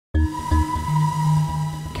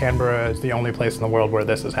Canberra is the only place in the world where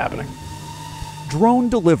this is happening. Drone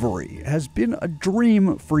delivery has been a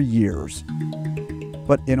dream for years.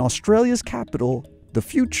 But in Australia's capital, the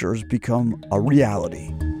future's become a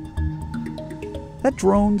reality. That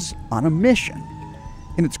drone's on a mission.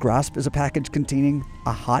 In its grasp is a package containing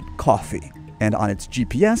a hot coffee, and on its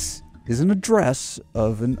GPS is an address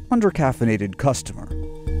of an undercaffeinated customer.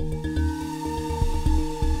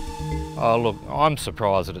 Oh look, I'm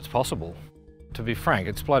surprised that it's possible. To be frank,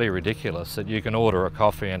 it's bloody ridiculous that you can order a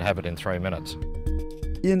coffee and have it in 3 minutes.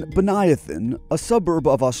 In Bonython, a suburb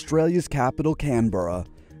of Australia's capital, Canberra,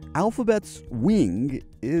 Alphabet's Wing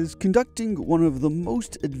is conducting one of the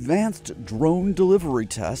most advanced drone delivery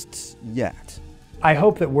tests yet. I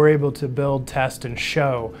hope that we're able to build, test, and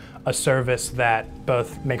show a service that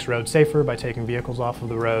both makes roads safer by taking vehicles off of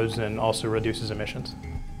the roads and also reduces emissions.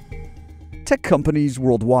 Tech companies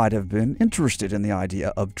worldwide have been interested in the idea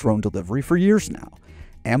of drone delivery for years now.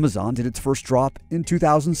 Amazon did its first drop in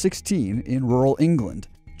 2016 in rural England.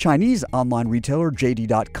 Chinese online retailer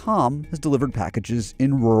JD.com has delivered packages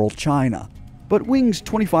in rural China. But Wing's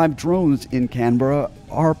 25 drones in Canberra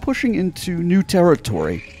are pushing into new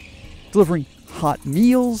territory, delivering hot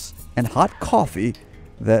meals and hot coffee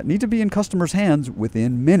that need to be in customers' hands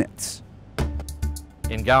within minutes.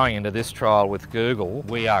 In going into this trial with Google,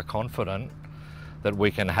 we are confident that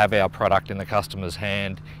we can have our product in the customer's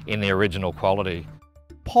hand in the original quality.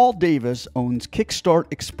 Paul Davis owns Kickstart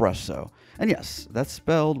Espresso, and yes, that's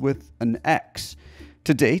spelled with an X.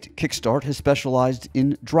 To date, Kickstart has specialized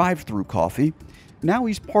in drive-through coffee. Now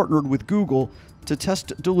he's partnered with Google to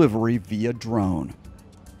test delivery via drone.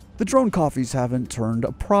 The drone coffees haven't turned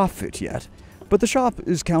a profit yet, but the shop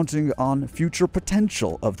is counting on future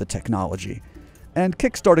potential of the technology. And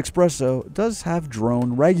Kickstart Espresso does have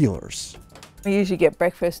drone regulars. We usually get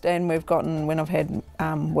breakfast, and we've gotten, when I've had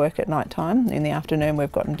work at night time, in the afternoon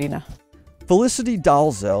we've gotten dinner. Felicity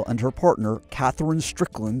Dalzell and her partner, Catherine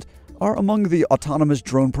Strickland, are among the autonomous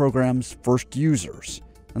drone program's first users,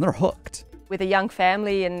 and they're hooked. With a young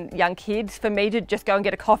family and young kids, for me to just go and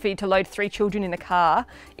get a coffee to load 3 children in a car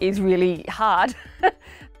is really hard.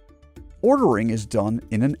 Ordering is done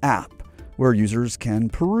in an app, where users can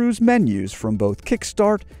peruse menus from both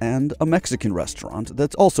Kickstart and a Mexican restaurant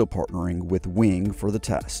that's also partnering with Wing for the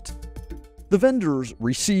test. The vendors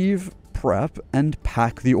receive, prep, and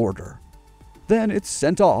pack the order. Then it's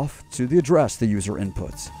sent off to the address the user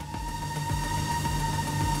inputs.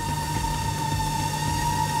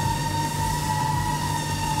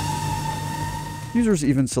 Users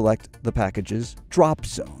even select the package's drop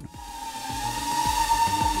zone.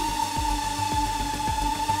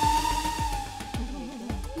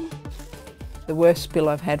 The worst spill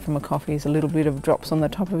I've had from a coffee is a little bit of drops on the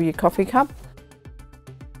top of your coffee cup.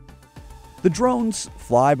 The drones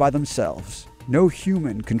fly by themselves. No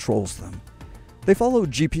human controls them. They follow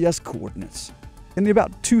GPS coordinates. In the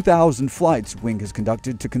about 2,000 flights Wing has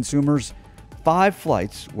conducted to consumers, 5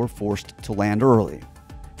 flights were forced to land early.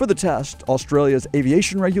 For the test, Australia's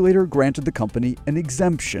aviation regulator granted the company an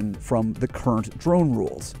exemption from the current drone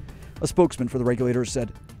rules. A spokesman for the regulator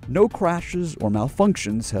said, "No crashes or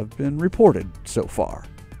malfunctions have been reported so far."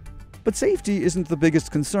 But safety isn't the biggest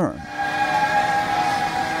concern.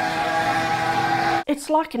 It's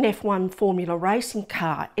like an F1 Formula racing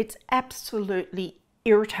car. It's absolutely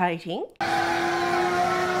irritating.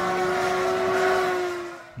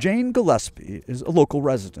 Jane Gillespie is a local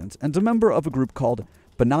resident and a member of a group called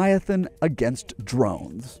Bonython Against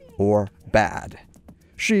Drones, or BAD.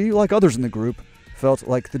 She, like others in the group, felt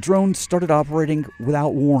like the drones started operating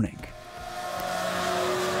without warning.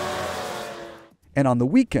 And on the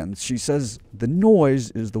weekends, she says the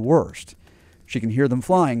noise is the worst. She can hear them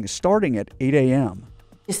flying starting at 8 a.m.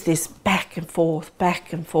 Just this back and forth,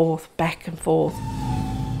 back and forth, back and forth.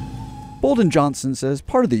 Bolden Johnson says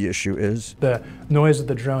part of the issue is The noise that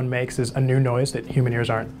the drone makes is a new noise that human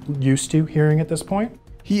ears aren't used to hearing at this point.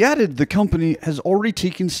 He added the company has already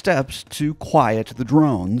taken steps to quiet the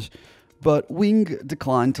drones, but Wing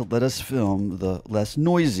declined to let us film the less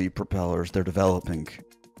noisy propellers they're developing.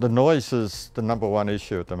 The noise is the #1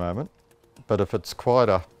 issue at the moment, but if it's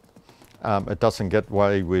quieter, it doesn't get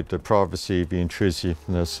away with the privacy, the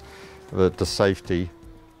intrusiveness, the safety.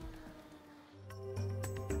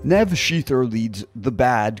 Nev Sheether leads the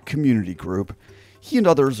BAD community group. He and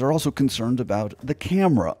others are also concerned about the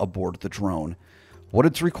camera aboard the drone, what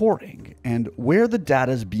it's recording, and where the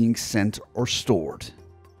data is being sent or stored.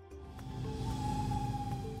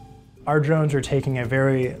 Our drones are taking a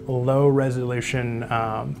very low resolution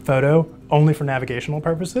photo only for navigational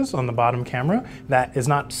purposes on the bottom camera that is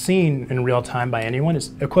not seen in real time by anyone. It's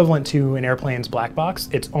equivalent to an airplane's black box.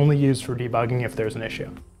 It's only used for debugging if there's an issue.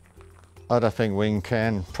 I don't think Wing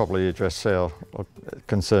can probably address our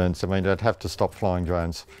concerns. I mean, they'd have to stop flying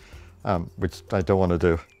drones, which they don't want to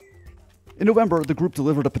do. In November, the group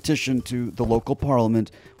delivered a petition to the local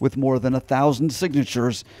parliament with more than 1,000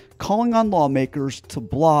 signatures calling on lawmakers to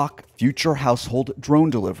block future household drone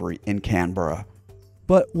delivery in Canberra.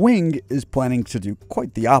 But Wing is planning to do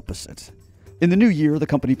quite the opposite. In the new year, the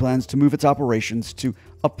company plans to move its operations to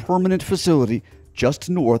a permanent facility just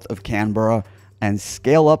north of Canberra and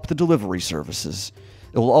scale up the delivery services.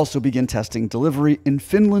 It will also begin testing delivery in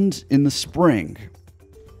Finland in the spring.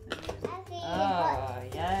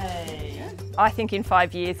 I think in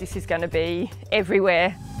 5 years this is going to be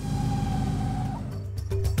everywhere.